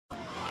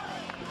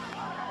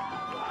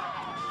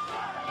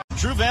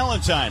Drew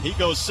Valentine, he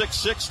goes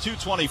 6'6",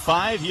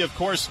 225. He, of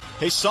course,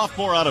 a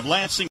sophomore out of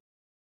Lansing.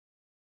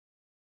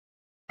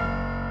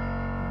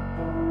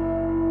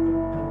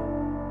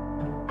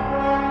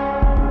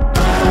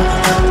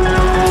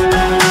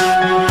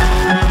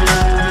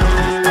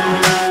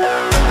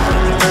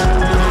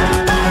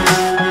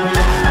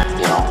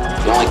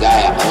 The only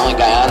guy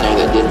on there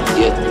that didn't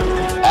get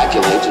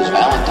accolades is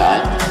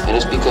Valentine, and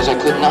it's because I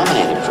couldn't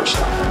nominate him for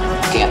stuff.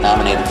 I can't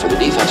nominate him for the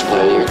defensive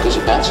player of the year because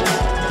of Benson.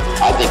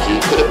 I think he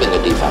could have been the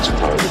defensive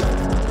player of the year.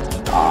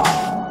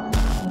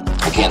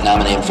 I can't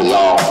nominate him for the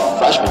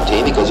all-freshman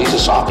team because he's a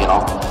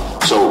sophomore,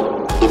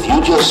 So if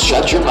you just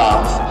shut your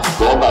mouth,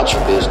 go about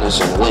your business,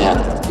 and win,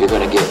 you're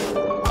going to get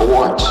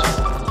awards.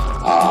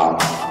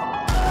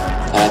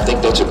 And I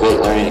think that's a great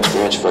learning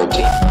experience for our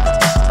team.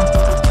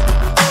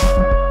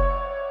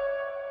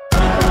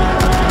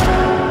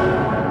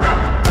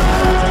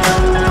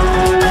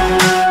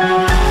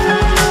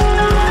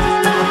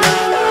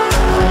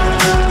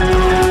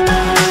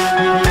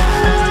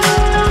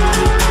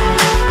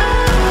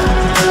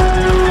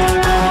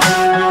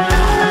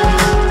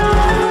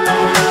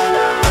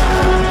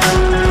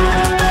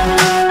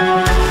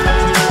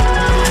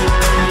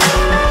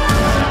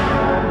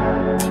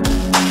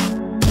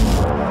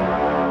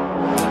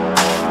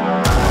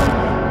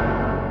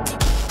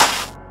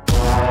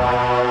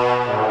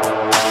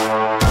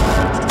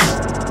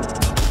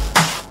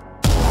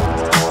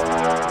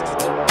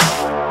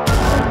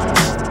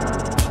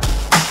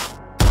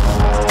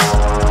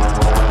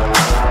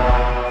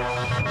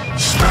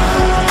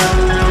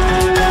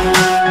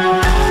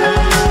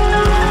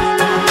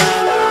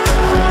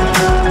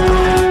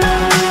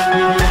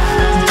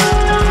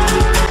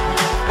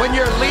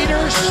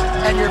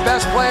 And your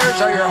best players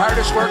are your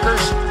hardest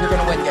workers, you're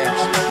going to win games.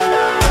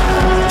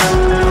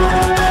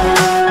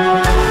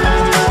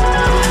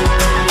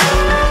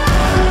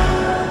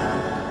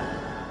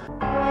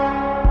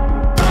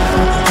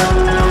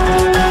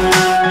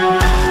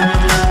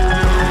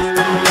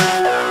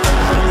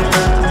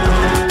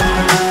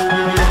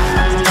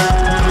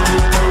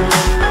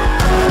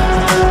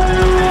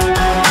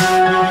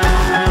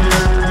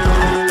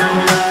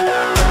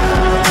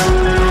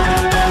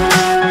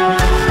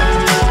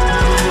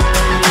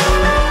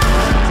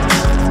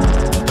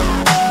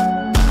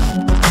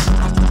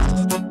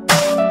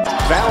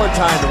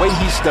 Valentine, the way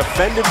he's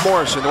defended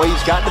Morrison, the way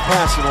he's gotten the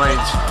passing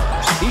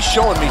lanes, he's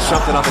showing me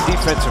something on the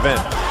defensive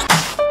end.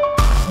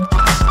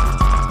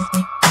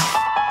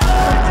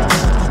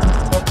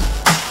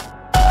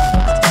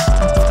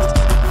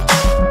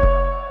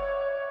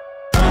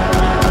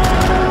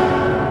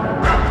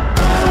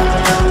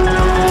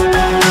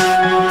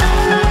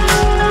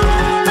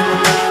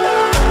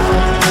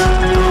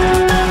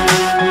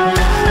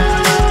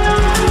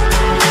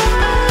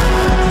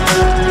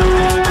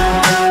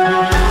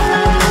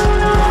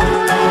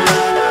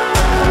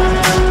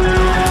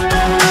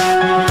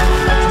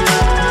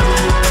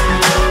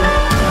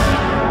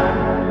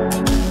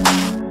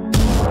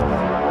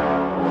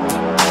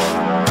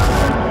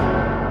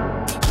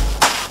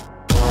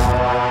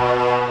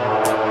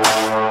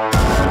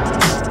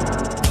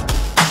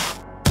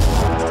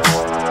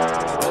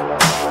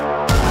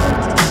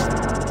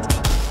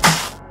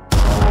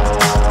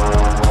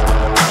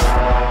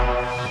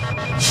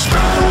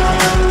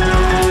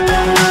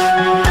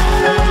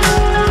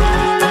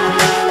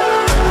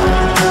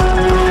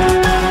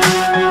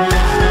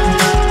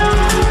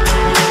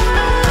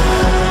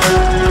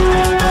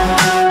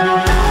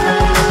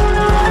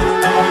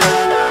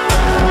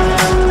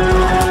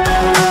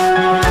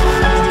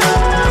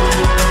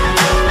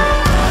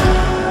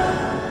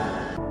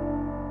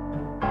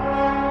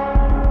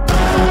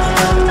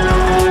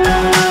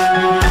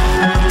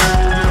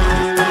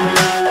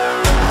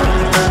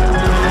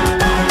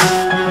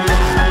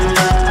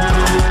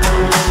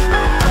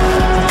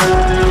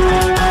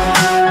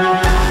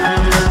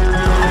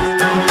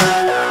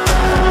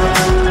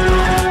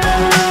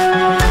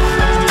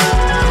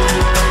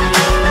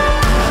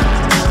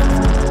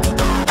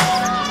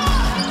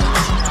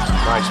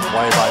 Nice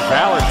play by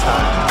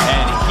Valentine.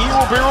 And he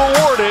will be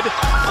rewarded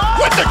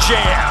with the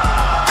jam.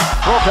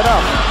 Broken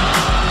up.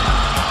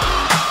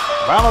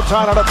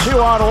 Valentine on a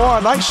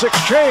 2-on-1. Nice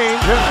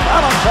exchange. And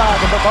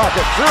Valentine in the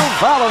bucket. Drew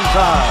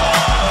Valentine.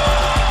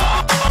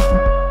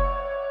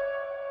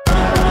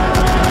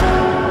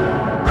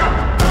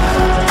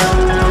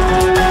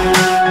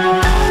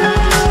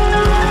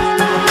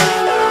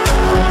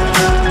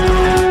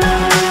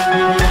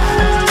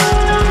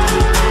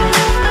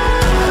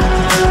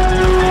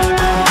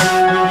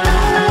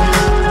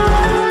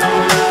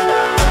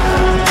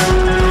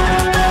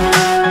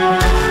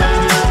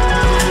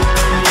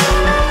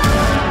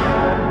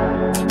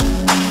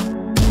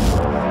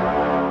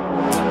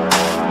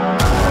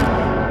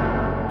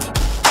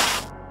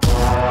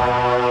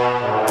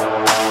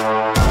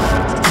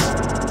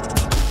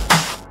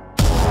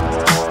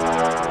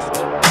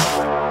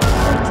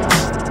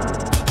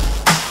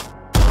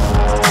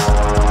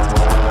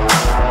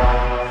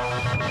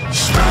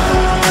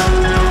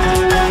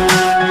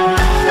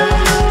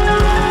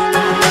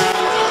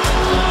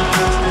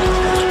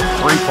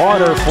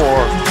 Three-pointer for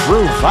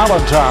Drew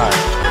Valentine.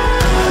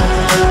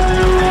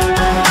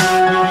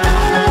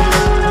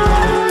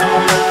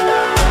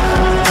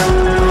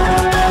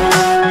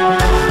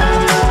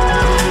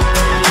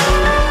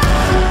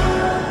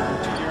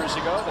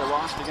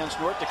 Against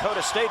North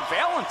Dakota State.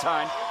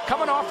 Valentine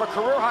coming off a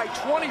career-high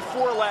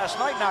 24 last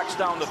night, knocks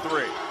down the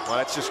three. Well,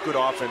 that's just good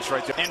offense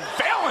right there. And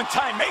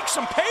Valentine makes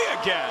him pay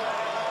again.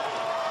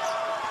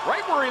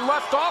 Right where he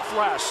left off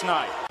last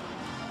night.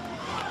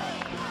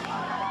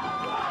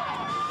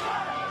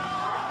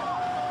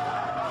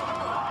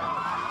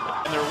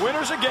 And they're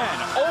winners again.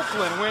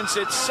 Oakland wins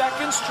its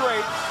second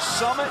straight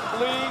Summit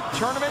League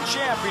Tournament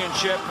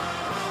Championship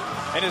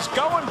and is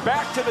going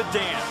back to the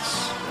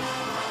dance.